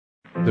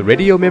The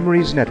Radio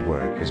Memories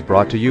Network is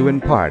brought to you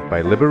in part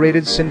by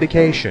Liberated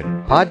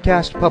Syndication,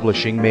 podcast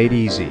publishing made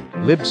easy,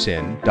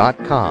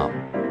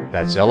 libsyn.com.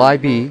 That's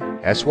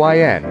libsyn.com.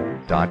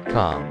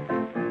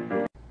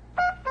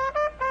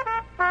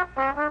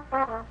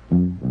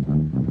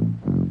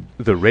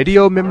 The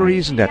Radio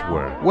Memories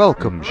Network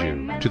welcomes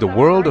you to the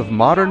world of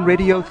modern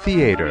radio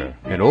theater,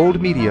 an old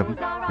medium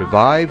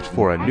revived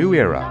for a new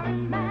era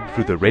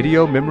through the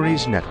Radio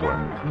Memories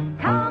Network.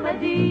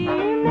 Comedy,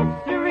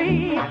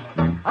 mystery,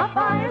 a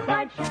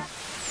fireside show.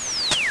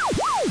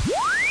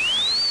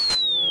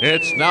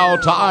 It's now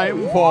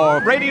time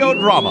for Radio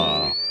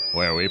Drama,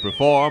 where we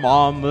perform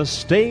on the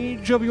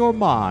stage of your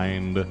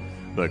mind.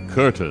 The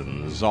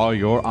curtains are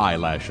your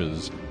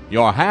eyelashes,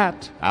 your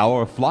hat,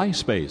 our fly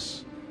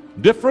space.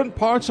 Different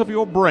parts of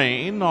your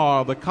brain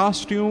are the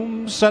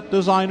costume, set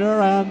designer,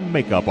 and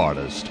makeup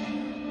artist.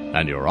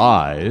 And your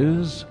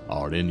eyes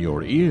are in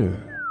your ear.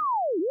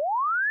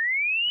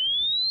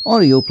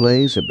 Audio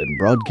plays have been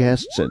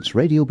broadcast since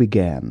radio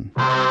began.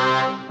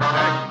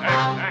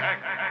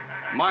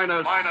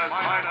 Minus 1.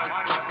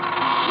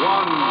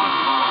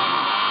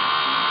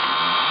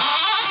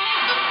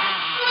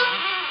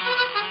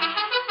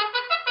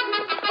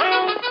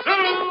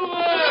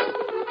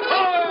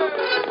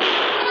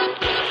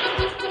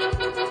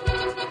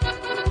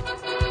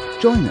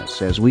 Join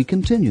us as we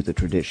continue the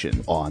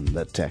tradition on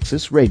the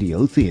Texas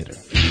Radio Theater.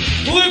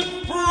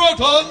 Cliff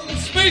Proton,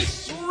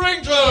 Space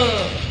Ranger!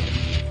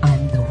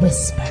 I'm the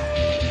Whisper.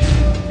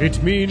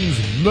 It means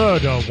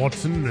murder,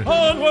 Watson.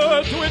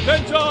 Onward to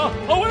adventure,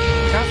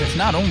 away! Because it's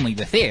not only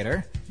the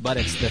theater, but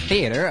it's the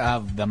theater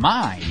of the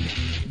mind.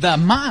 The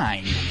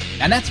mind!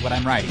 And that's what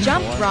I'm writing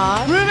Jump, for.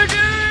 Rob.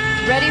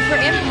 Renegade! Ready for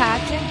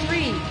impact in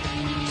 3,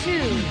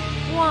 2,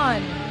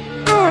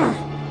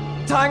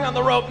 1. Tying on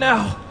the rope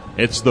now.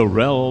 It's the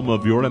realm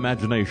of your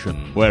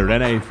imagination, where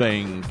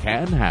anything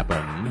can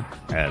happen,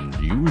 and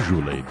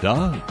usually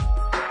does.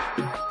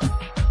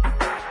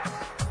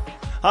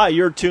 Hi,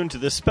 you're tuned to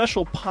this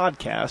special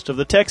podcast of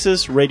the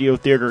Texas Radio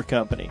Theater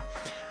Company.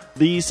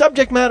 The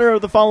subject matter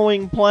of the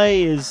following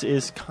play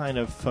is kind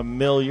of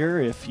familiar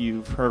if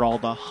you've heard all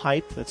the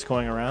hype that's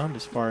going around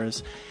as far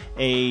as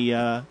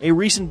a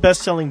recent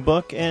best-selling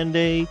book and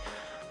a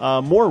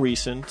more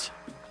recent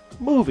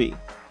movie.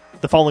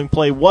 The following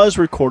play was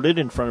recorded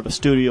in front of a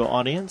studio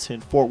audience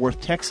in Fort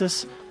Worth,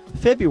 Texas,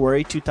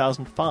 February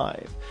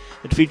 2005.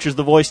 It features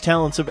the voice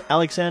talents of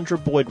Alexandra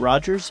Boyd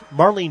Rogers,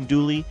 Marlene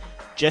Dooley,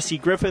 Jesse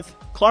Griffith,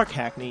 Clark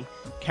Hackney,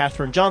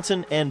 Katherine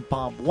Johnson, and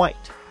Bob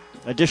White.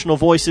 Additional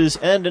voices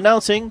and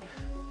announcing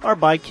are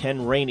by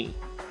Ken Rainey.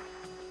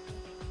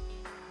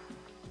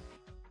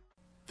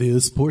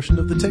 This portion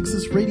of the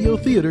Texas Radio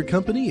Theater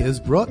Company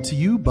is brought to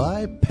you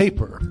by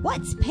paper.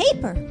 What's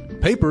paper?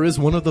 Paper is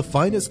one of the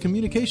finest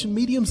communication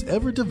mediums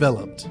ever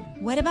developed.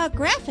 What about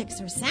graphics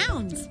or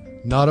sounds?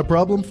 Not a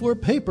problem for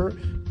paper.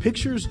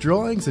 Pictures,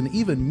 drawings, and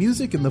even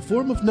music in the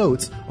form of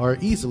notes are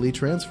easily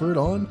transferred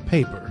on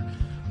paper.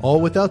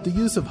 All without the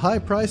use of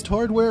high-priced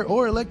hardware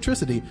or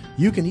electricity.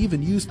 You can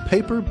even use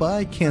paper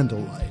by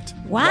candlelight.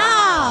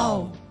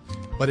 Wow!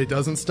 But it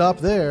doesn't stop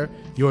there.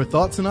 Your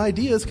thoughts and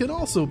ideas can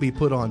also be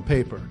put on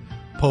paper.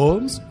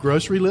 Poems,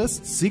 grocery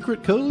lists,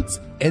 secret codes,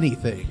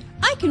 anything.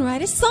 I can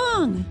write a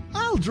song.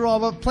 I'll draw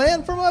up a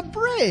plan for my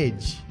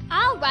bridge.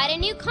 I'll write a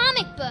new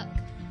comic book.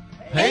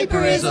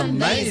 Paper is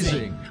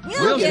amazing.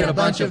 We'll get a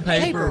bunch of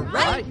paper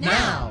right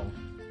now.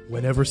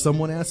 Whenever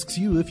someone asks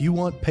you if you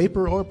want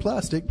paper or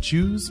plastic,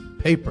 choose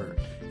paper.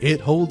 It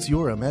holds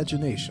your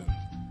imagination.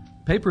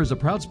 Paper is a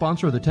proud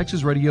sponsor of the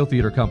Texas Radio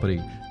Theater Company.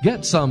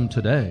 Get some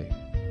today.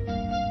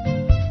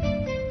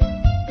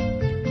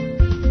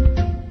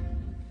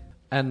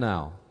 And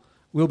now,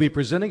 we'll be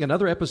presenting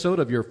another episode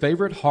of your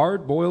favorite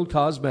hard-boiled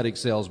cosmetic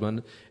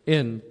salesman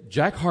in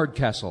Jack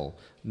Hardcastle,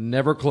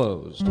 Never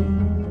Closed.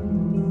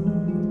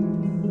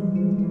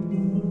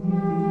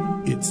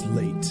 It's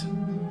late.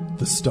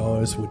 The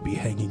stars would be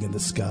hanging in the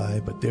sky,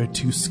 but they're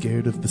too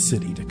scared of the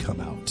city to come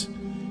out.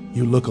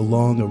 You look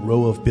along a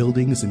row of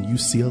buildings and you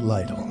see a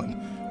light on.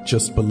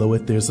 Just below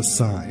it there's a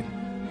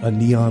sign. A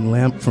neon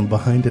lamp from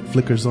behind it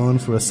flickers on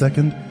for a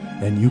second,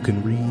 and you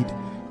can read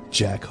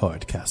Jack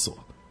Hardcastle,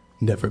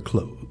 Never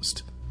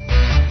Closed.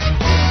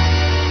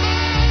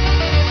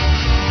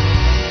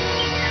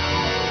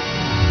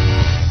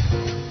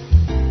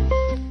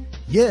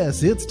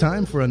 Yes, it's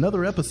time for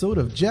another episode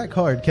of Jack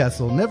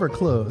Hardcastle, Never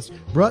Closed,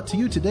 brought to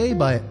you today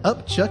by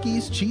Up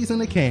Chucky's Cheese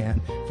in a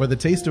Can. For the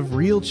taste of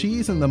real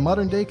cheese and the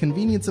modern-day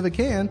convenience of a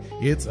can,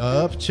 it's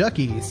Up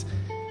Chucky's.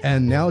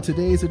 And now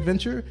today's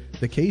adventure,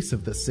 the case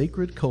of the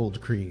sacred cold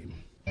cream.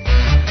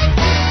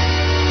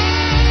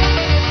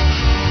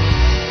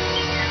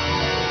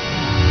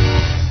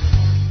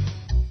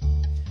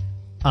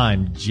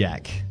 I'm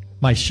Jack.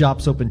 My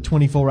shop's open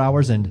 24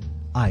 hours and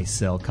I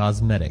sell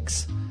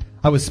cosmetics.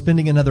 I was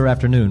spending another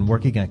afternoon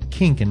working a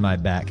kink in my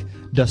back,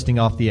 dusting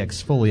off the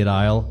exfoliate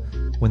aisle,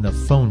 when the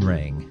phone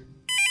rang.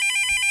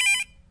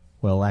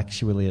 Well,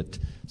 actually, it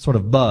sort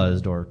of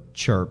buzzed or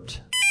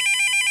chirped.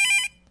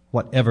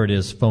 Whatever it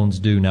is phones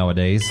do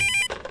nowadays.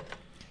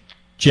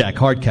 Jack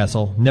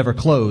Hardcastle, never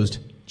closed.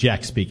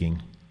 Jack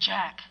speaking.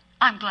 Jack,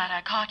 I'm glad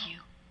I caught you.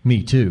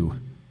 Me too.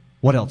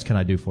 What else can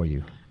I do for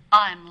you?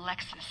 I'm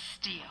Lexus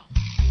Steele.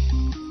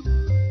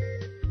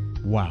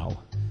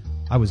 Wow.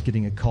 I was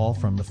getting a call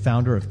from the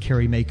founder of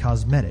Carrie May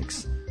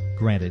Cosmetics.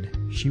 Granted,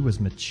 she was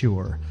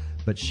mature,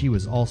 but she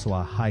was also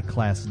a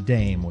high-class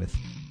dame with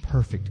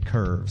perfect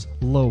curves,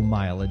 low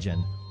mileage,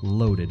 and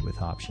loaded with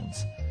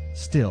options.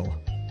 Still,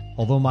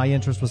 although my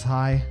interest was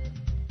high,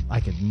 I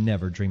could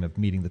never dream of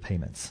meeting the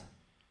payments.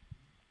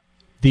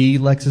 The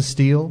Lexus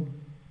Steele?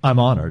 I'm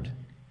honored.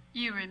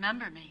 You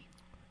remember me.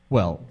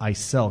 Well, I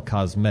sell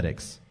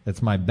cosmetics.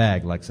 It's my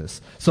bag, Lexus.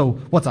 So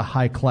what's a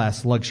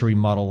high-class luxury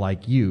model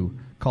like you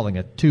calling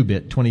a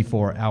 2-bit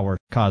 24-hour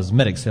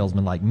cosmetic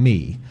salesman like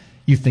me?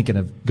 You thinking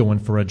of going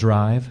for a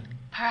drive?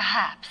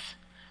 Perhaps.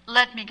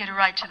 Let me get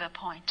right to the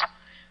point.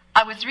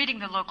 I was reading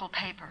the local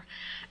paper,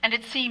 and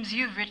it seems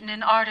you've written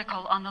an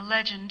article on the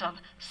legend of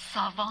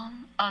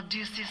Savon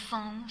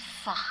Adoucissant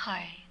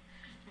Sachet,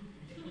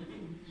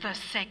 the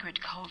sacred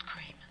cold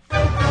cream.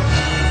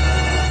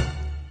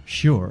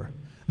 Sure.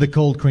 The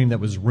cold cream that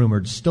was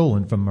rumored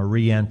stolen from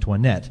Marie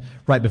Antoinette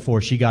right before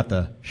she got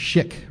the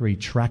chic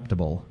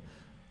retractable.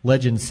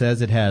 Legend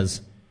says it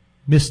has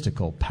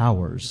mystical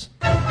powers.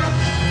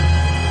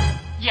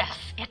 Yes,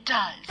 it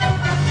does.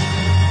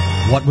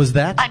 What was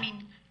that? I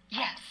mean,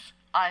 yes,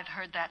 I've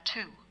heard that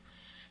too.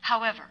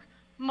 However,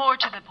 more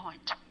to the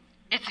point,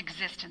 its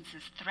existence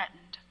is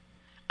threatened.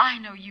 I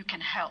know you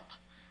can help.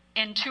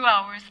 In 2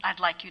 hours,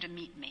 I'd like you to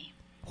meet me.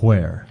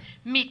 Where?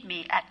 Meet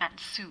me at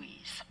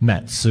Matsui's.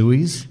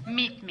 Matsui's?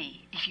 Meet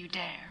me if you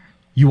dare.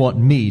 You want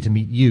me to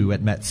meet you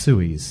at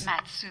Matsui's?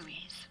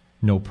 Matsui's.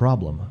 No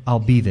problem. I'll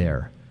be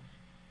there.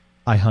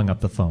 I hung up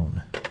the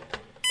phone.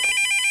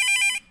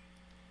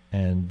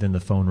 And then the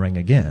phone rang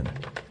again.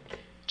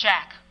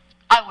 Jack,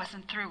 I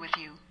wasn't through with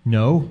you.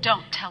 No?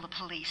 Don't tell the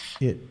police.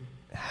 It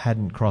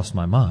hadn't crossed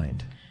my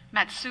mind.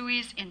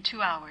 Matsui's in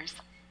 2 hours.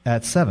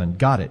 At 7.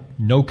 Got it.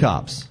 No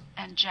cops.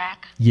 And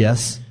Jack?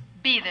 Yes?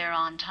 Be there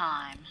on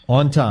time.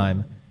 On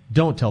time.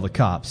 Don't tell the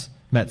cops.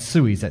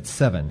 Matsui's at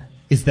 7.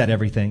 Is that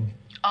everything?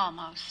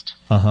 Almost.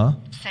 Uh-huh.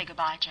 Say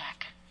goodbye,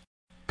 Jack.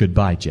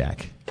 Goodbye,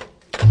 Jack.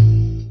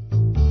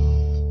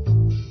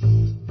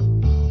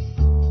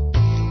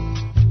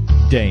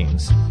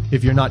 Dames.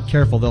 If you're not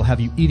careful, they'll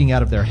have you eating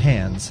out of their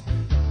hands.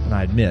 And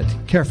I admit,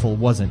 careful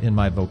wasn't in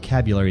my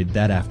vocabulary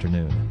that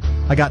afternoon.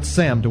 I got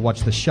Sam to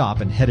watch the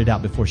shop and headed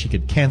out before she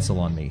could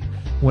cancel on me.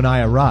 When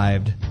I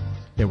arrived,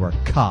 there were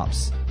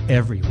cops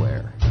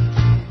everywhere.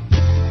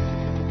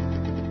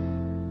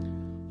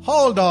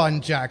 Hold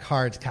on, Jack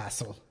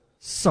Hardcastle.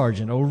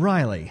 Sergeant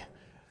O'Reilly.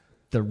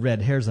 The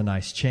red hair's a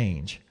nice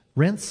change.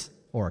 Rinse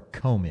or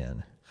comb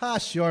in?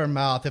 Hush your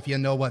mouth if you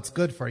know what's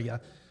good for you.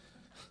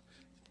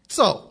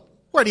 So,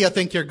 where do you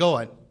think you're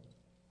going?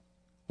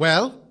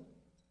 Well?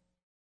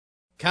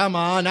 Come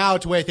on,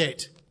 out with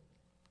it.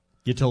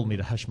 You told me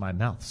to hush my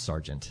mouth,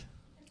 Sergeant.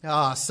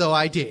 Ah, so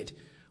I did.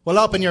 Well,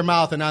 open your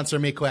mouth and answer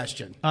me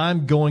question.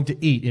 I'm going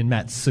to eat in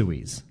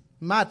Matsui's.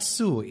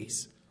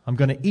 Matsui's? I'm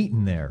going to eat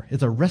in there.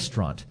 It's a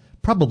restaurant.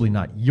 Probably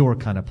not your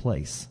kind of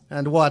place.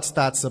 And what's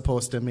that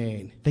supposed to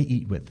mean? They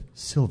eat with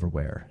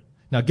silverware.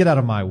 Now get out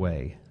of my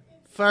way.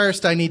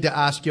 First, I need to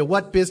ask you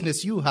what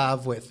business you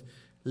have with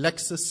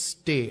Lexus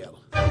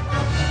Steele.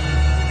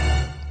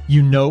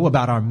 You know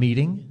about our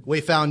meeting?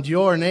 We found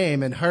your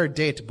name in her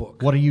date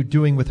book. What are you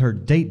doing with her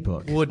date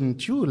book?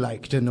 Wouldn't you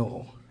like to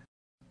know?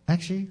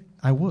 Actually,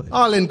 I would.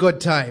 All in good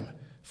time.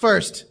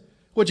 First,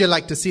 would you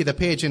like to see the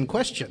page in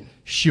question?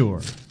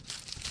 Sure.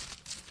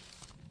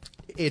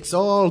 It's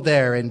all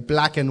there in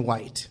black and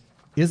white.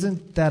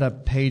 Isn't that a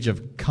page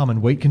of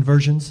common weight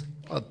conversions?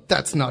 Oh,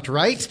 that's not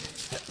right.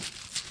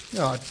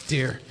 Oh,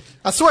 dear.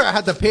 I swear I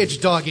had the page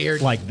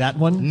dog-eared. Like that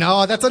one?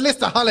 No, that's a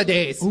list of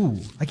holidays. Ooh,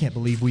 I can't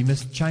believe we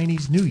missed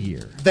Chinese New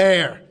Year.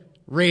 There.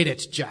 Read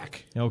it,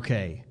 Jack.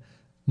 Okay.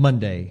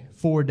 Monday,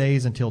 4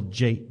 days until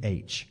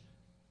JH.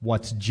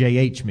 What's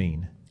JH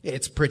mean?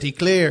 It's pretty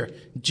clear.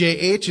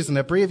 JH is an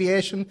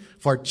abbreviation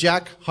for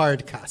Jack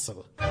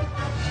Hardcastle.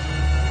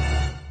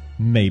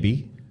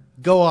 Maybe.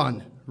 Go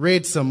on.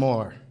 Read some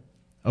more.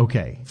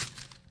 Okay.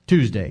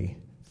 Tuesday,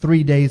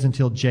 3 days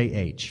until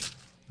JH.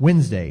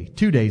 Wednesday,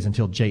 2 days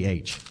until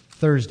JH.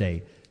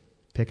 Thursday,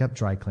 pick up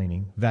dry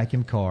cleaning,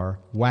 vacuum car,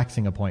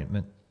 waxing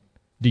appointment.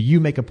 Do you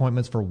make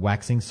appointments for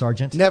waxing,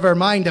 Sergeant? Never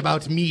mind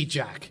about me,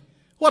 Jack.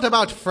 What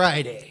about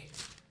Friday?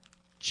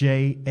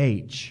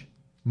 JH.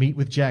 Meet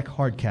with Jack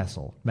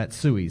Hardcastle,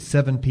 Matsui,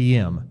 7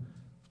 p.m.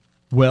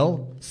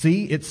 Well,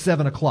 see, it's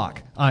 7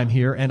 o'clock. I'm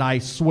here, and I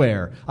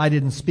swear I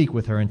didn't speak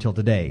with her until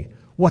today.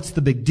 What's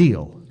the big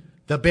deal?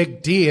 The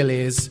big deal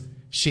is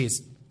she's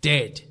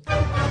dead.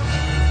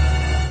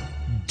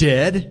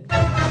 Dead?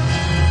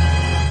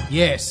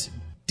 Yes,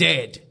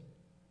 dead.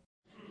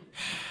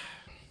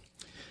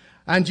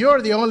 And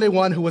you're the only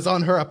one who was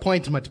on her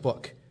appointment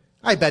book.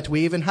 I bet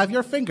we even have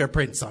your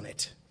fingerprints on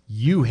it.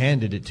 You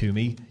handed it to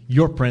me.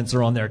 Your prints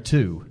are on there,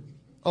 too.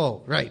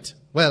 Oh, right.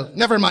 Well,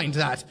 never mind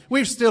that.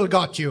 We've still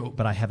got you.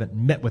 But I haven't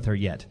met with her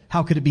yet.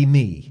 How could it be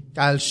me?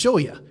 I'll show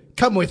you.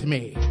 Come with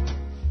me.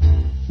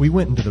 We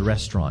went into the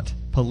restaurant.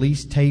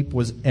 Police tape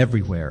was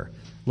everywhere.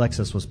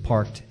 Lexus was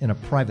parked in a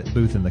private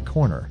booth in the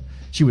corner.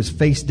 She was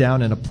face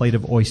down in a plate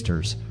of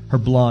oysters. Her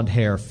blonde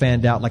hair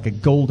fanned out like a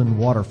golden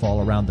waterfall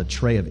around the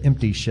tray of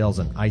empty shells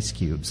and ice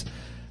cubes.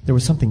 There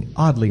was something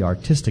oddly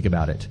artistic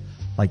about it,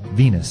 like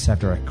Venus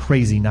after a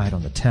crazy night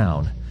on the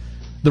town.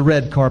 The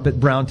red carpet,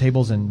 brown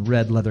tables, and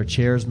red leather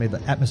chairs made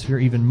the atmosphere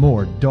even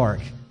more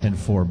dark and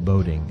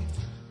foreboding.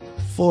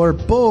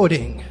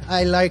 Foreboding.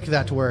 I like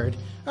that word.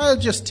 I'll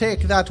just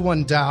take that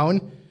one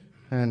down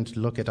and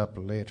look it up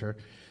later.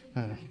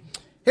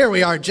 Here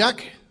we are,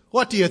 Jack.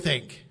 What do you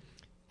think?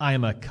 I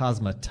am a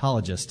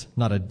cosmetologist,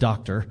 not a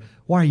doctor.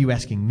 Why are you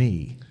asking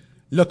me?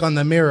 Look on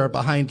the mirror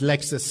behind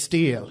Lexus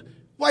Steele.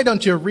 Why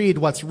don't you read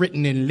what's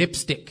written in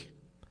lipstick?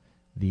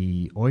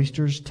 The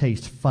oysters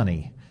taste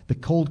funny. The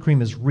cold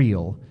cream is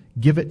real.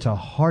 Give it to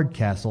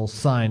Hardcastle,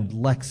 signed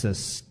Lexus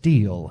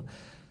Steele.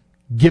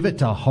 Give it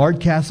to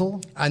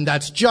Hardcastle? And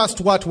that's just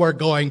what we're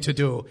going to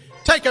do.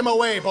 Take him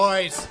away,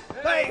 boys.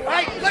 Hey,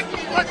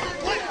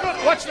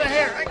 watch the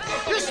hair.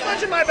 You're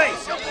smudging my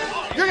base.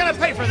 You're going to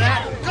pay for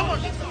that. Come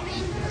on.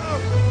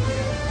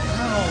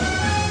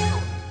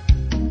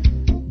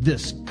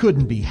 This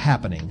couldn't be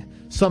happening.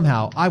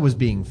 Somehow I was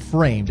being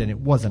framed and it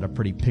wasn't a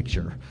pretty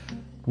picture.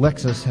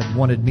 Lexus had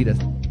wanted me to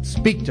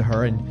speak to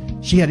her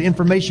and she had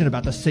information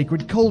about the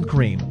sacred cold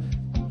cream.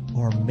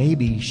 Or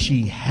maybe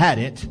she had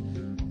it.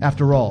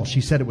 After all,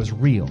 she said it was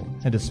real,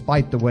 and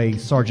despite the way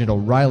Sergeant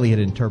O'Reilly had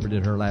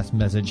interpreted her last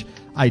message,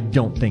 I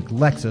don't think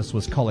Lexus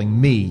was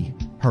calling me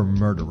her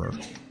murderer.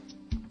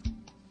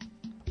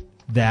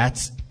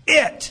 That's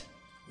it!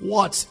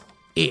 What's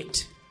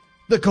it?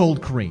 The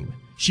cold cream.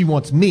 She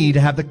wants me to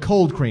have the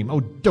cold cream. Oh,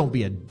 don't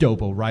be a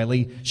dope,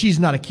 O'Reilly. She's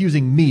not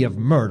accusing me of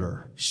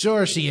murder.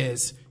 Sure she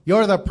is.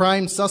 You're the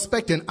prime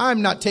suspect, and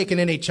I'm not taking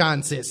any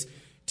chances.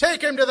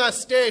 Take him to the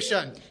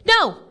station.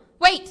 No!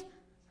 Wait!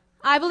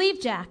 I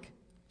believe Jack.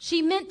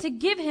 She meant to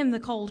give him the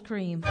cold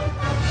cream.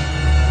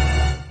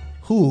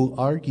 Who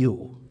are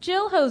you?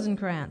 Jill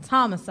Hosenkrantz,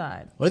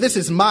 homicide. Well, this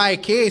is my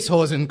case,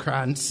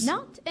 Hosenkrantz.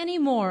 Not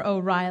anymore,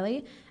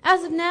 O'Reilly.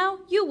 As of now,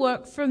 you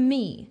work for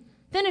me.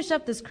 Finish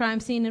up this crime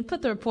scene and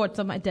put the reports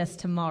on my desk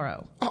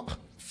tomorrow. Oh,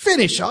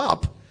 finish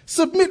up?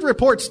 Submit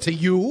reports to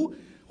you?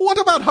 What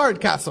about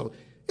Hardcastle?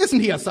 Isn't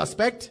he a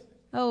suspect?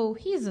 Oh,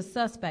 he's a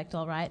suspect,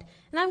 all right.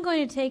 And I'm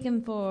going to take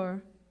him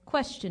for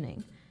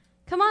questioning.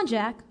 Come on,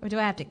 Jack, or do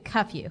I have to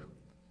cuff you?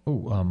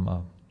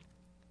 Oh,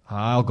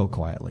 I'll go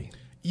quietly.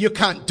 You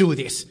can't do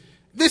this.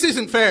 This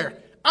isn't fair.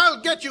 I'll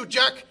get you,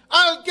 Jack.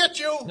 I'll get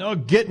you. No,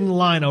 get in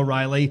line,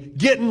 O'Reilly.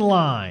 Get in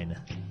line.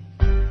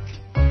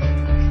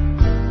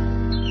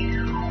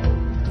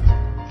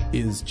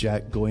 Is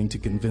Jack going to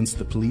convince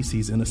the police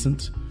he's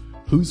innocent?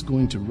 Who's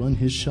going to run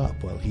his shop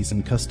while he's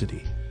in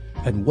custody?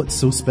 And what's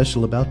so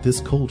special about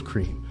this cold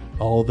cream?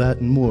 All that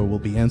and more will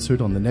be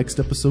answered on the next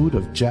episode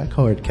of Jack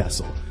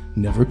Hardcastle,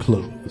 Never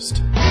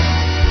Closed.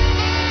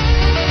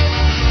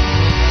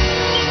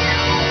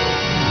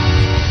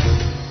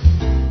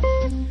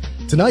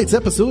 Tonight's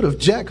episode of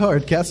Jack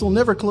Hardcastle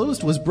Never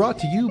Closed was brought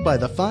to you by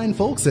the fine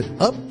folks at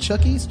Up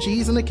Chucky's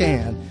Cheese in a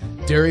Can.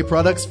 Dairy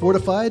products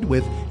fortified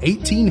with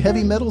 18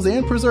 heavy metals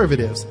and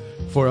preservatives.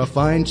 For a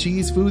fine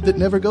cheese food that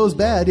never goes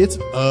bad, it's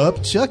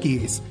Up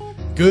Chucky's.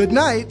 Good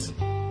night.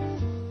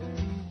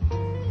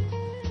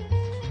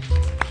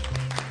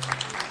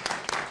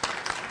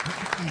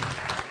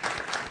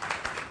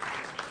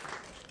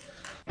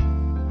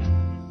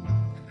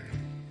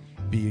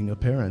 Being a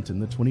parent in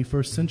the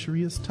 21st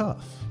century is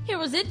tough. Here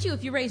was it you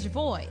if you raise your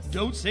voice.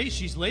 Don't say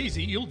she's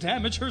lazy. You'll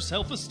damage her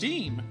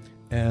self-esteem.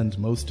 And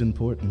most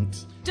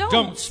important,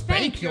 Don't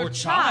spank your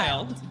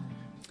child.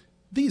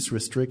 These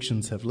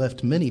restrictions have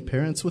left many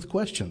parents with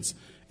questions,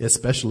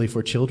 especially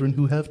for children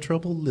who have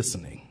trouble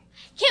listening.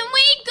 Can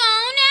we go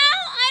now?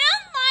 I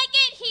don't like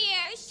it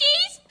here.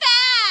 She's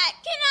fat.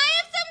 Can I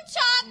have some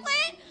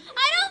chocolate?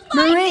 I don't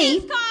like Marie?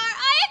 this car.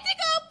 I have to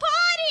go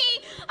potty.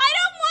 I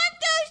don't want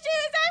those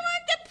shoes. I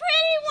want the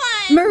pretty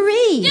ones.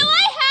 Marie! Do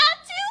I have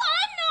to?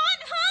 I'm not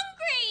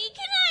hungry.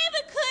 Can I have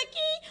a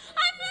cookie?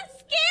 I'm not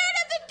scared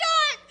of the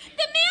dark.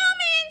 The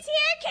mailman's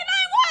here. Can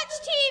I watch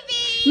TV?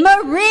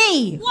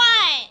 Marie!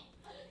 What?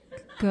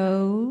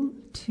 Go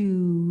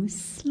to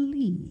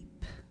sleep.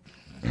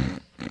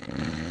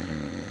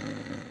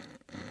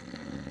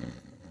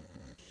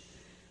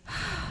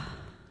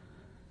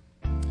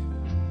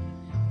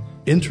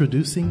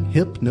 Introducing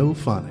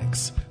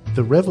Hypnophonics,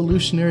 the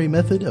revolutionary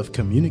method of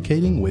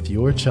communicating with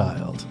your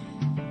child.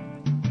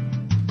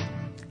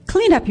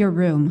 Clean up your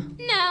room.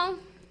 No.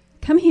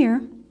 Come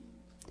here.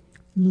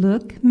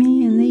 Look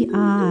me in the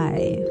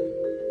eye.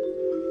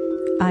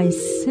 I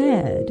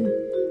said,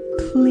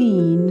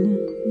 clean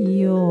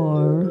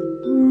your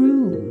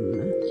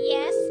room.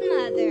 Yes,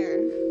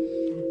 Mother.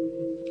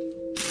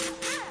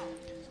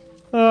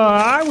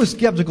 I was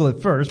skeptical at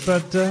first,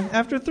 but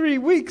after 3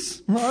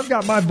 weeks, I've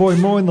got my boy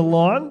mowing the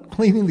lawn,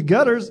 cleaning the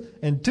gutters,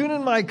 and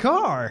tuning my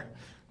car.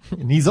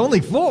 And he's only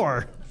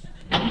 4.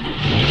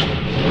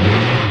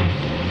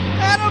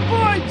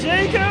 Attaboy,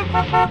 Jacob!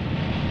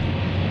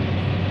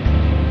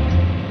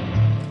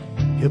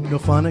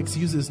 Hypnophonics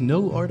uses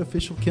no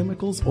artificial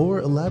chemicals or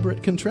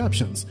elaborate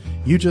contraptions.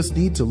 You just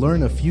need to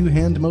learn a few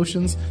hand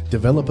motions,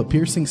 develop a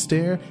piercing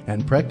stare,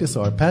 and practice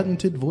our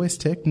patented voice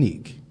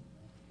technique.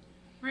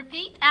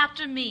 Repeat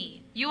after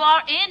me. You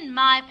are in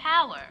my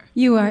power.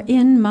 You are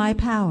in my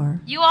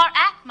power. You are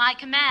at my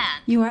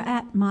command. You are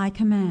at my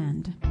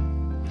command.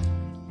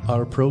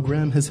 Our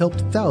program has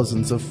helped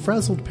thousands of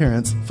frazzled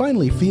parents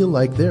finally feel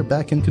like they're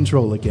back in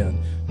control again.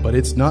 But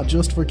it's not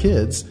just for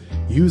kids.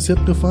 Use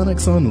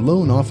Hypnophonics on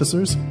loan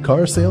officers,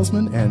 car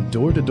salesmen, and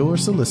door-to-door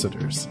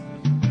solicitors.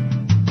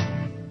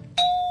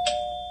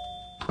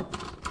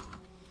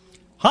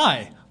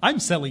 Hi, I'm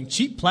selling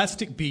cheap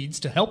plastic beads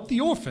to help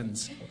the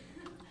orphans.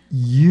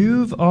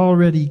 You've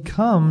already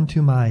come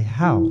to my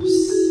house.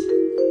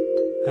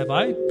 Have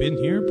I been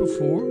here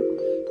before?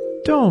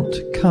 Don't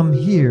come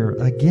here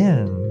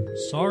again.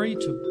 Sorry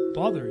to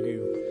bother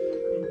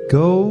you.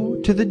 Go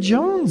to the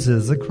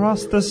Joneses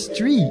across the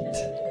street.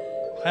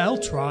 I'll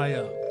try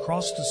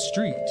across the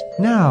street.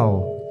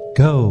 Now,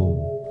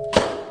 go.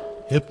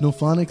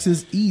 Hypnophonics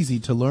is easy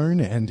to learn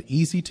and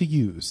easy to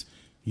use.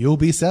 You'll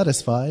be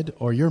satisfied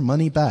or your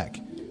money back.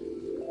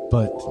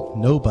 But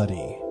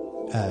nobody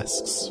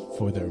asks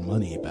for their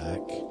money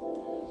back.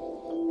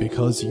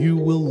 Because you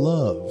will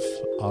love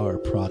our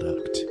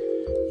product.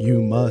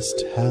 You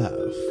must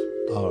have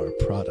our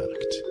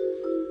product.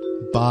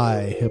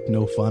 Buy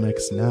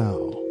Hypnophonics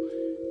now.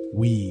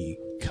 We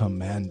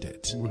command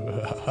it.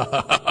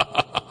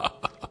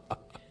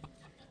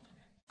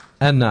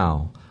 And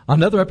now,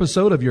 another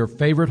episode of your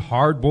favorite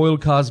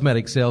hard-boiled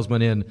cosmetic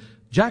salesman in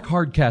Jack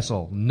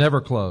Hardcastle,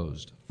 Never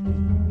Closed.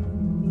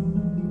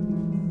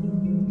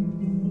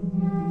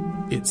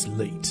 It's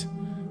late.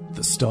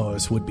 The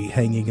stars would be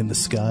hanging in the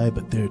sky,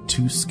 but they're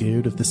too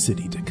scared of the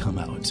city to come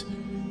out.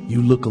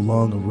 You look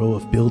along a row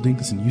of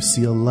buildings and you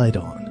see a light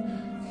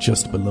on.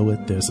 Just below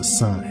it, there's a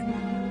sign.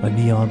 A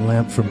neon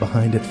lamp from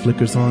behind it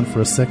flickers on for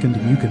a second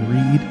and you can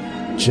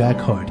read, Jack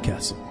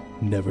Hardcastle,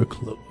 Never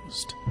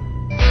Closed.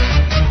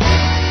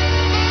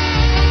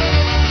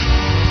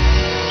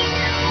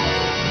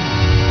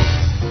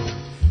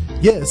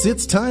 Yes,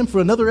 it's time for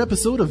another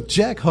episode of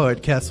Jack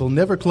Hardcastle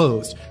Never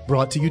Closed,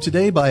 brought to you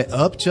today by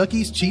Up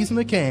Chucky's Cheese in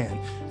a Can.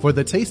 For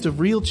the taste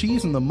of real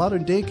cheese and the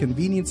modern-day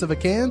convenience of a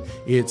can,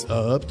 it's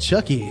Up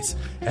Chucky's.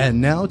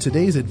 And now,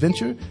 today's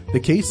adventure,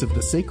 the case of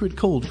the Sacred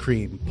Cold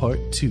Cream,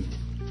 Part 2.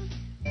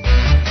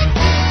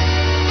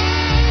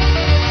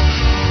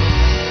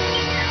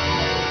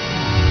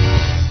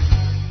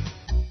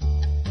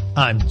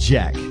 I'm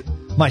Jack.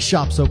 My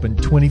shop's open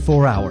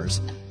 24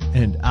 hours,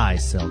 and I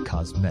sell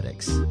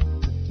cosmetics.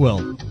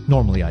 Well,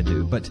 normally I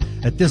do, but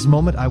at this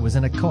moment I was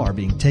in a car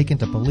being taken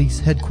to police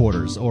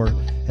headquarters, or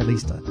at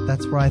least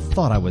that's where I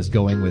thought I was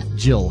going with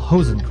Jill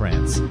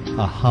Hosenkrantz,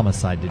 a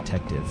homicide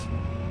detective.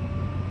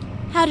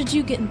 How did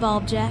you get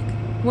involved, Jack?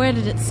 Where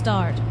did it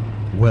start?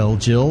 Well,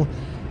 Jill,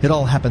 it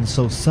all happened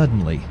so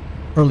suddenly.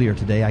 Earlier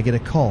today I get a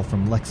call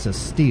from Lexus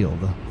Steele,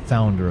 the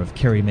founder of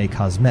Carrie May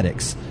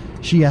Cosmetics.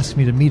 She asked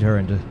me to meet her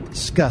and to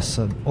discuss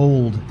an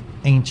old,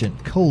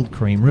 ancient cold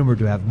cream rumored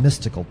to have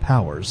mystical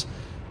powers.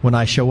 When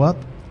I show up,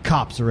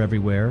 cops are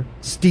everywhere,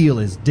 Steele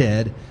is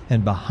dead,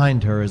 and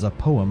behind her is a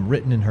poem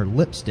written in her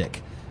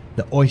lipstick.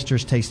 The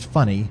oysters taste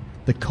funny,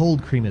 the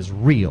cold cream is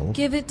real.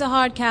 Give it to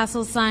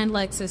Hardcastle, signed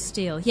Lexus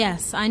Steele.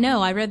 Yes, I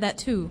know, I read that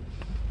too.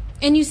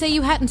 And you say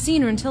you hadn't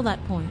seen her until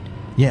that point.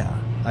 Yeah,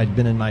 I'd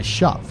been in my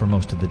shop for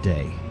most of the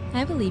day.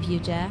 I believe you,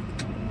 Jack.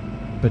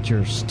 But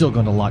you're still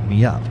going to lock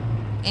me up.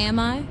 Am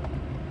I?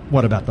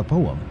 What about the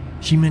poem?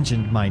 She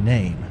mentioned my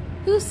name.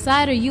 Whose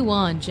side are you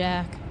on,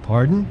 Jack?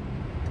 Pardon?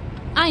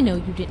 I know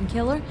you didn't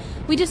kill her.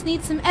 We just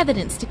need some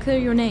evidence to clear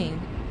your name.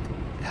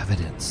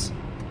 Evidence?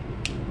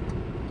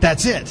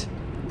 That's it!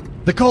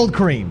 The cold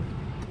cream!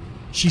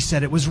 She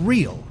said it was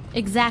real.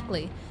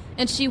 Exactly.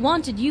 And she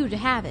wanted you to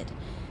have it.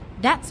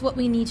 That's what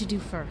we need to do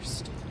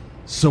first.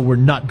 So we're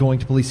not going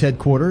to police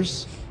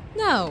headquarters?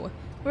 No.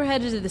 We're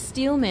headed to the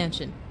Steele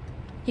Mansion.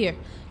 Here,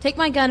 take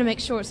my gun and make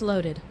sure it's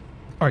loaded.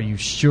 Are you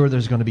sure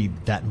there's going to be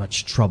that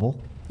much trouble?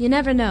 You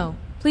never know.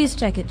 Please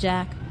check it,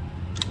 Jack.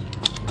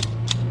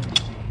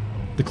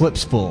 The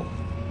clip's full.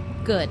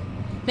 Good.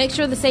 Make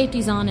sure the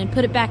safety's on and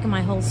put it back in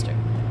my holster.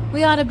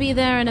 We ought to be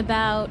there in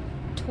about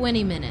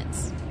 20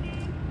 minutes.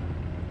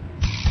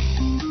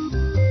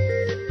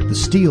 The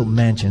Steele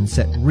Mansion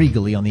sat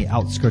regally on the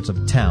outskirts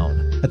of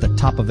town, at the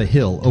top of a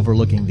hill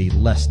overlooking the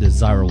less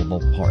desirable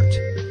part.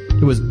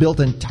 It was built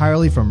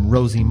entirely from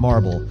rosy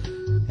marble,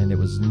 and it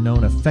was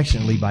known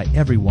affectionately by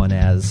everyone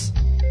as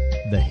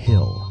the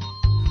Hill.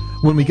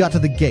 When we got to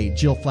the gate,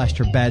 Jill flashed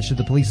her badge to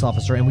the police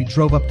officer, and we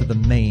drove up to the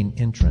main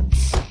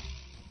entrance.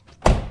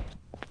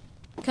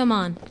 Come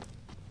on.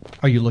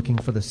 Are you looking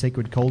for the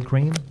sacred cold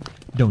cream?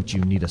 Don't you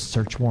need a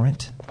search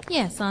warrant?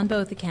 Yes, on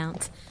both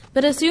accounts.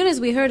 But as soon as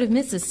we heard of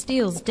Mrs.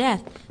 Steele's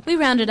death, we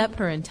rounded up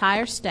her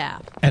entire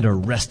staff. And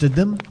arrested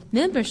them?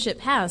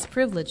 Membership has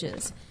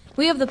privileges.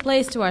 We have the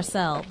place to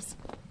ourselves.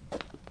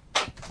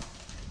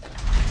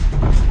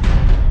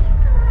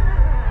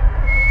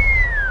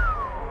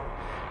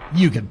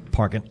 You could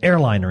park an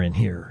airliner in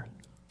here.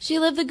 She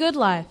lived the good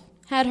life,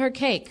 had her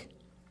cake.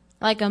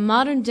 Like a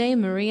modern-day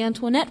Marie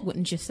Antoinette,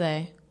 wouldn't you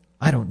say?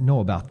 I don't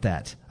know about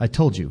that. I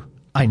told you,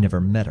 I never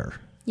met her.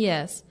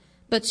 Yes,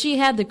 but she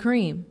had the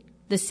cream.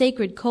 The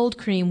sacred cold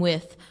cream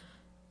with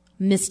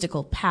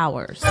mystical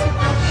powers.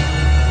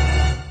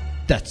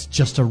 That's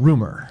just a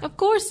rumor. Of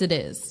course it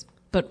is.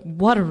 But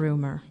what a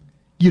rumor.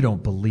 You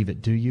don't believe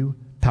it, do you?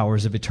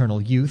 Powers of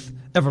eternal youth,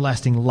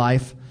 everlasting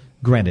life.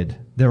 Granted,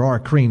 there are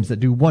creams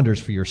that do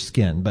wonders for your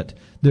skin, but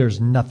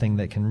there's nothing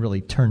that can really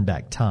turn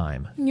back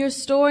time. Your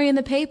story in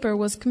the paper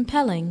was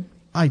compelling.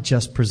 I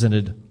just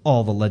presented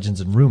all the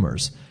legends and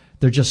rumors.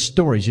 They're just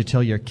stories you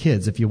tell your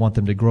kids if you want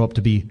them to grow up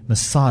to be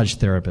massage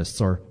therapists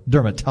or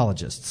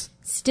dermatologists.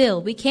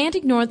 Still, we can't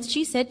ignore that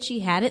she said she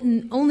had it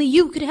and only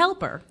you could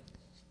help her.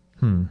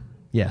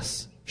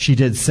 Yes, she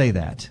did say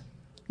that.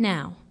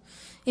 Now,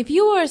 if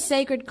you were a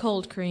sacred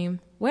cold cream,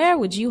 where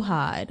would you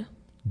hide?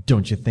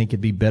 Don't you think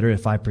it'd be better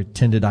if I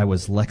pretended I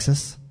was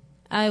Lexus?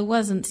 I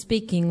wasn't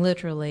speaking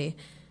literally.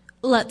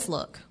 Let's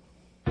look.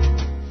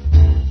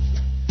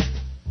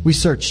 We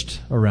searched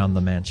around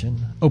the mansion,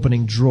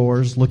 opening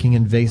drawers, looking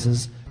in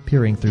vases,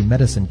 peering through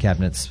medicine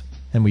cabinets,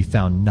 and we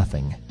found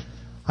nothing.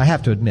 I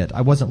have to admit,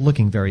 I wasn't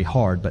looking very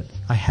hard, but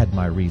I had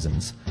my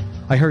reasons.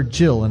 I heard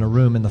Jill in a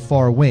room in the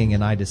far wing,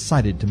 and I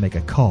decided to make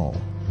a call.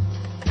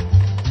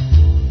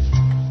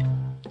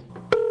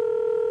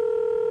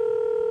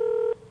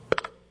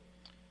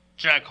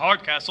 Jack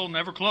Hardcastle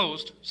never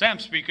closed. Sam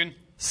speaking.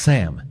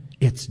 Sam,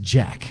 it's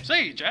Jack.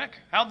 Say, Jack,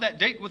 how'd that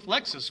date with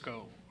Lexus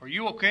go? Are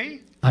you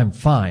okay? I'm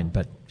fine,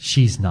 but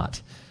she's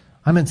not.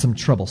 I'm in some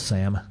trouble,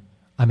 Sam.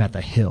 I'm at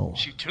the Hill.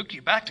 She took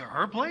you back to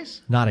her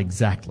place? Not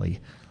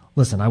exactly.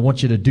 Listen, I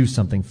want you to do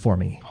something for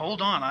me.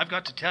 Hold on, I've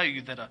got to tell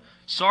you that a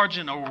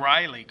Sergeant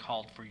O'Reilly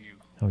called for you.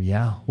 Oh,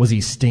 yeah? Was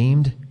he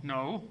steamed?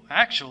 No,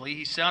 actually,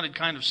 he sounded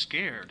kind of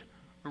scared.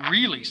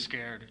 Really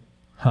scared.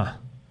 Huh.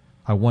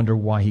 I wonder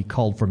why he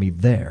called for me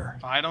there.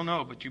 I don't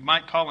know, but you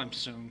might call him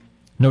soon.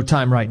 No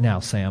time right now,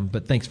 Sam,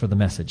 but thanks for the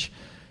message.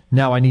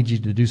 Now I need you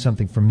to do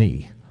something for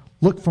me.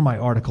 Look for my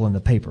article in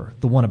the paper,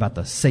 the one about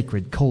the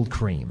sacred cold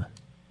cream.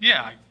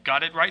 Yeah, I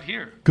got it right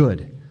here.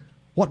 Good.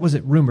 What was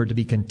it rumored to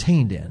be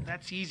contained in?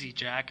 That's easy,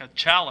 Jack. A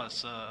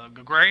chalice, a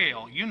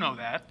grail. You know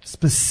that.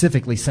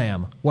 Specifically,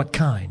 Sam, what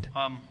kind?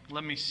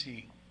 Let me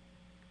see.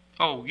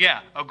 Oh,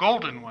 yeah, a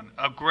golden one.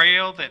 A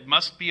grail that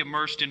must be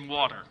immersed in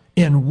water.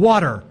 In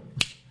water!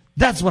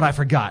 That's what I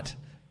forgot.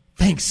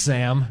 Thanks,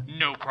 Sam.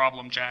 No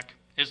problem, Jack.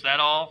 Is that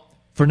all?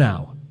 For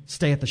now,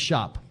 stay at the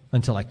shop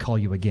until I call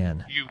you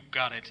again. You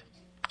got it.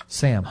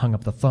 Sam hung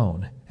up the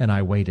phone, and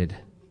I waited.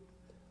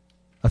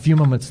 A few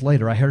moments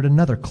later, I heard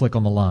another click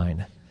on the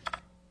line.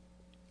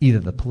 Either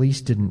the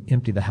police didn't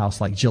empty the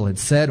house like Jill had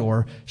said,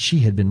 or she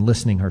had been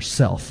listening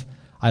herself.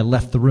 I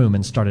left the room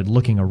and started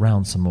looking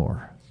around some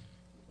more.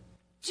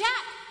 Jack,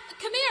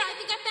 come here. I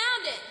think I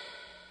found it.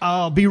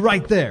 I'll be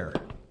right there.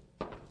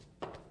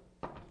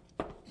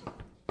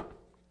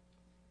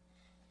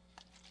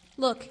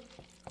 Look,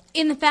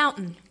 in the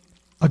fountain.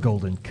 A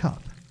golden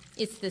cup.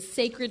 It's the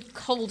sacred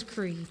cold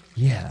cream.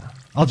 Yeah,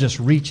 I'll just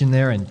reach in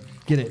there and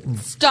get it and...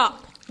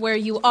 Stop where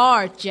you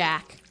are,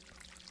 Jack.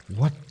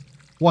 What?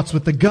 What's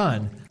with the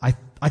gun?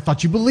 I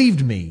thought you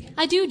believed me.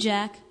 I do,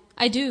 Jack.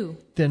 I do.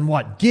 Then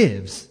what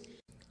gives?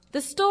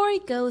 The story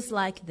goes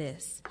like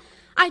this.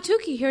 I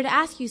took you here to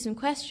ask you some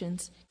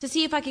questions, to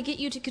see if I could get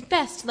you to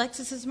confess to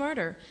Lexus's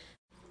murder.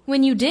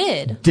 When you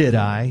did... Did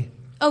I?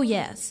 Oh,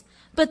 yes.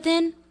 But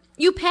then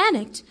you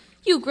panicked.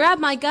 You grabbed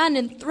my gun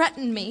and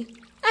threatened me.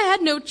 I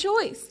had no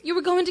choice. You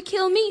were going to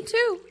kill me,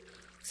 too.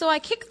 So I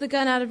kicked the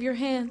gun out of your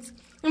hands.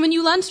 And when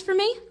you lunged for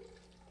me,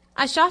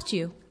 I shot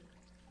you.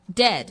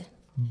 Dead.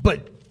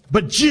 But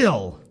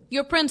Jill!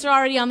 Your prints are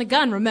already on the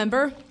gun,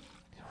 remember?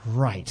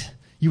 Right.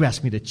 You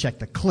asked me to check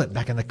the clip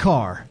back in the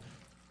car.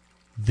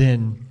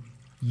 Then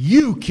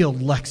you killed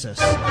Lexus.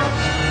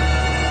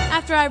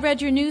 After I read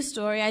your news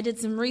story, I did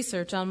some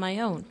research on my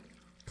own.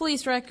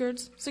 Police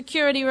records,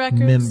 security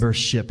records.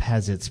 Membership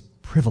has its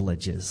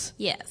privileges.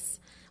 Yes.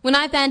 When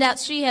I found out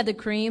she had the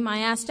cream, I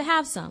asked to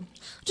have some.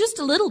 Just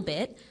a little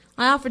bit.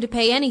 I offered to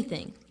pay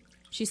anything.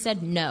 She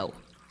said no.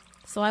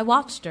 So I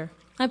watched her.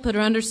 I put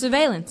her under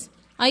surveillance.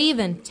 I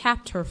even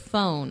tapped her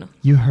phone.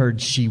 You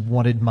heard she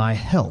wanted my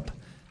help.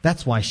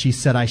 That's why she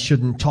said I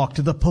shouldn't talk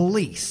to the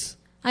police.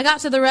 I got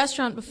to the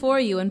restaurant before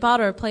you and bought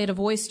her a plate of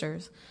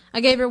oysters.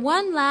 I gave her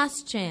one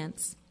last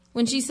chance.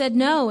 When she said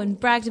no and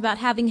bragged about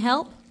having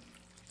help,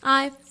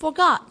 I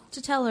forgot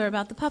to tell her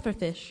about the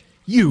pufferfish.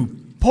 You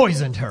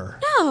poisoned her.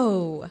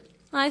 No,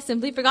 I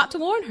simply forgot to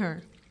warn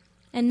her.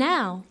 And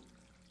now,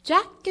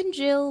 Jack and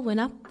Jill went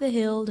up the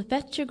hill to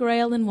fetch a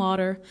grail in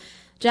water.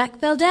 Jack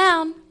fell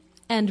down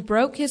and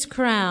broke his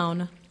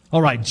crown.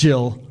 All right,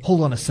 Jill,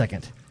 hold on a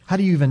second. How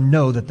do you even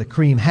know that the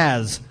cream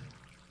has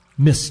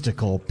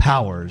mystical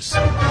powers?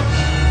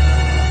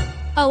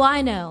 Oh,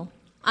 I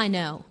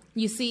know.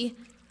 You see,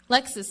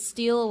 Lexus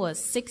Steele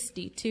was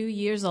 62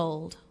 years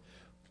old.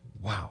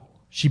 Wow,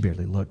 she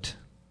barely looked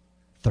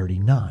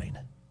 39.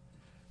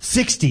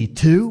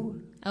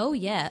 62? Oh,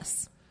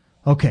 yes.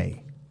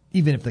 Okay,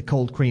 even if the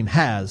cold cream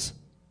has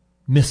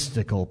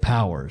mystical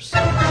powers.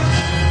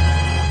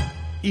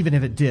 Even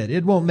if it did,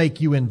 it won't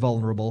make you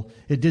invulnerable.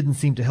 It didn't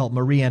seem to help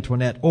Marie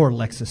Antoinette or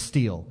Lexus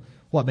Steele.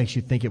 What makes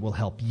you think it will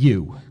help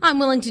you? I'm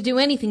willing to do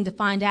anything to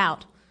find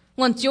out.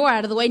 Once you're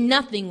out of the way,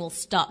 nothing will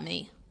stop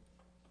me.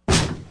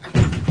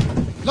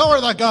 Lower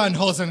the gun,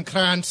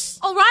 Rosencrantz.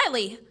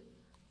 O'Reilly!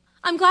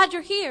 I'm glad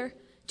you're here.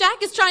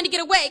 Jack is trying to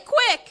get away.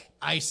 Quick!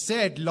 I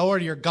said lower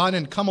your gun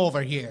and come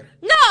over here.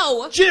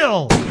 No!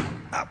 Jill!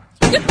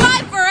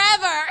 Goodbye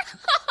forever!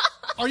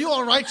 Are you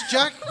all right,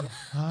 Jack?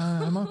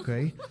 I'm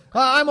okay.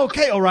 I'm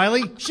okay,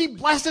 O'Reilly. She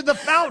blasted the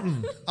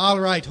fountain. All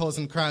right,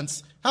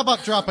 Rosencrantz. How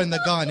about dropping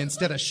the gun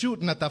instead of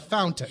shooting at the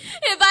fountain?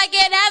 If I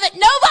can't have it,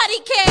 nobody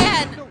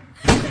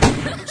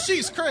can!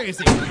 She's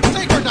crazy.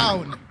 Take her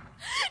down.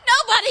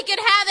 Nobody can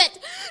have it!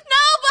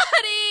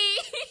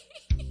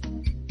 Nobody!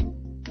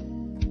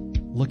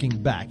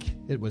 Looking back,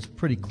 it was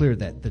pretty clear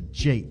that the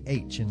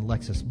J.H. in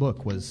Lexus'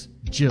 book was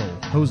Jill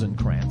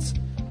Rosencrantz.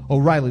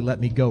 O'Reilly let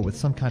me go with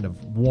some kind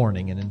of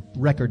warning, and in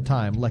record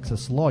time,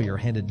 Lexus' lawyer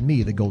handed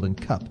me the golden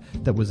cup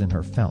that was in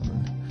her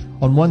fountain.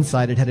 On one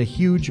side, it had a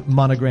huge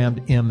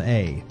monogrammed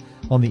M.A.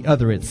 On the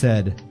other, it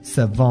said,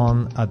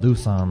 Savon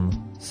Adoucin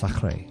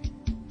Sacré,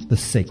 the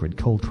sacred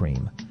cold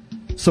cream.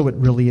 So it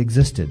really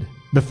existed.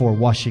 Before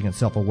washing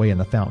itself away in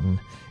the fountain,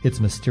 its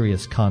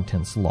mysterious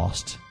contents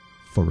lost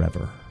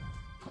forever.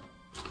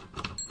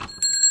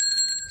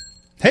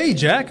 Hey,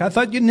 Jack, I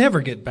thought you'd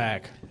never get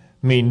back.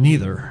 Me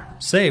neither.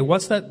 Say,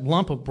 what's that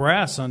lump of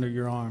brass under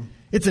your arm?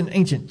 It's an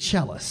ancient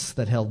chalice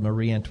that held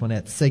Marie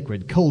Antoinette's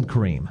sacred cold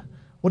cream.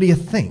 What do you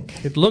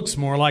think? It looks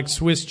more like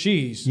Swiss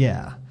cheese.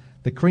 Yeah.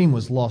 The cream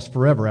was lost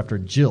forever after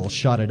Jill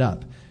shot it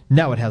up.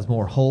 Now it has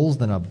more holes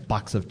than a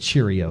box of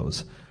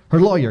Cheerios. Her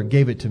lawyer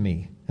gave it to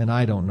me, and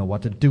I don't know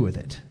what to do with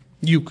it.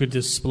 You could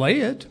display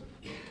it.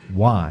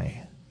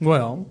 Why?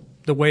 Well,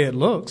 the way it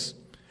looks.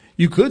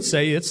 You could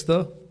say it's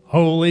the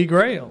Holy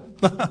Grail.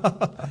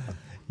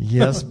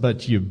 Yes,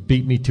 but you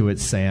beat me to it,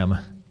 Sam.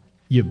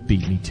 You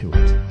beat me to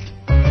it.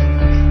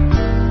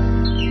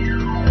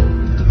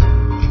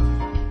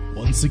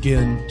 Once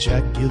again,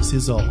 Jack gives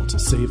his all to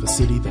save a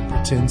city that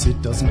pretends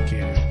it doesn't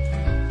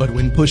care. But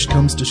when push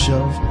comes to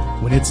shove,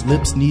 when its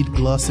lips need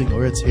glossing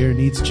or its hair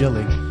needs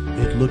gelling,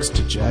 it looks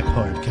to Jack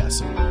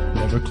Hardcastle,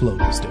 never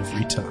closed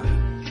every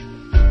time.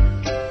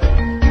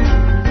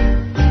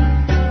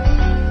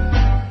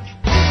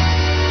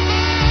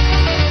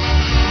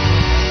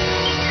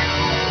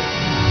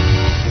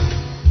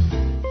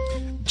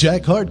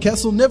 Jack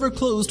Hardcastle Never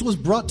Closed was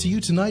brought to you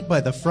tonight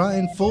by the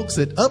frying folks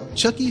at Up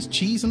Chucky's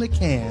Cheese in a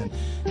Can.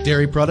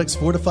 Dairy products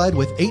fortified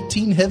with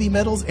 18 heavy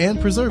metals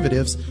and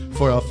preservatives.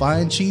 For a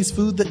fine cheese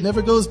food that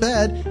never goes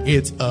bad,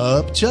 it's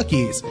Up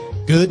Chucky's.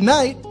 Good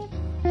night.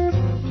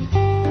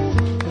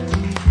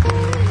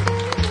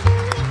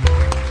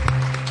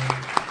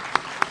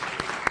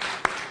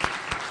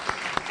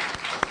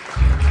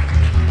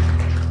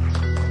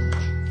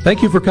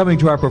 Thank you for coming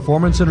to our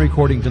performance and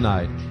recording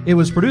tonight. It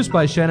was produced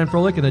by Shannon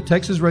Froelich and the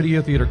Texas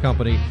Radio Theater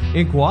Company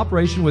in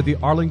cooperation with the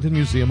Arlington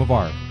Museum of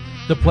Art.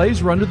 The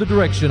plays were under the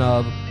direction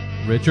of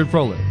Richard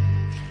Froelich.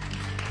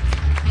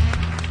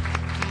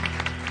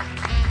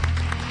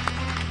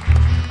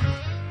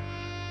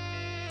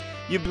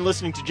 You've been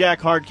listening to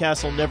Jack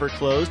Hardcastle Never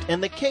Closed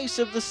and the Case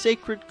of the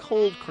Sacred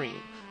Cold Cream,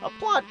 a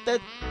plot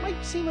that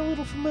might seem a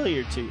little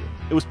familiar to you.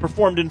 It was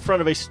performed in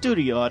front of a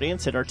studio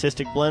audience at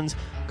Artistic Blends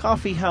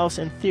Coffee House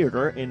and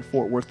Theater in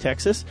Fort Worth,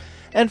 Texas,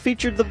 and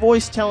featured the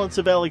voice talents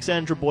of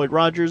Alexandra Boyd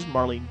Rogers,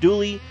 Marlene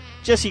Dooley,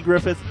 Jesse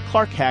Griffith,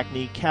 Clark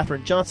Hackney,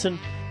 Katherine Johnson,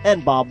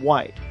 and Bob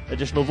White.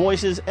 Additional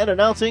voices and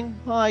announcing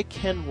by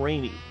Ken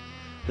Rainey.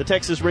 The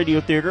Texas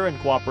Radio Theater, in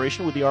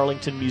cooperation with the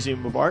Arlington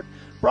Museum of Art,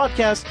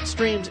 broadcasts,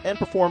 streams, and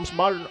performs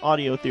modern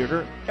audio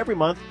theater every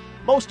month,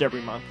 most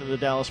every month in the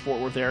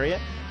Dallas-Fort Worth area.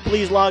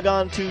 Please log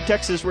on to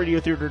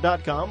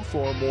TexasRadioTheater.com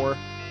for more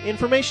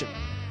information.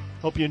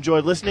 Hope you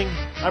enjoyed listening.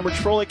 I'm Rich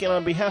Froelich, and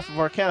on behalf of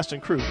our cast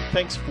and crew,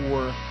 thanks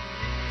for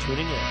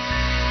tuning in.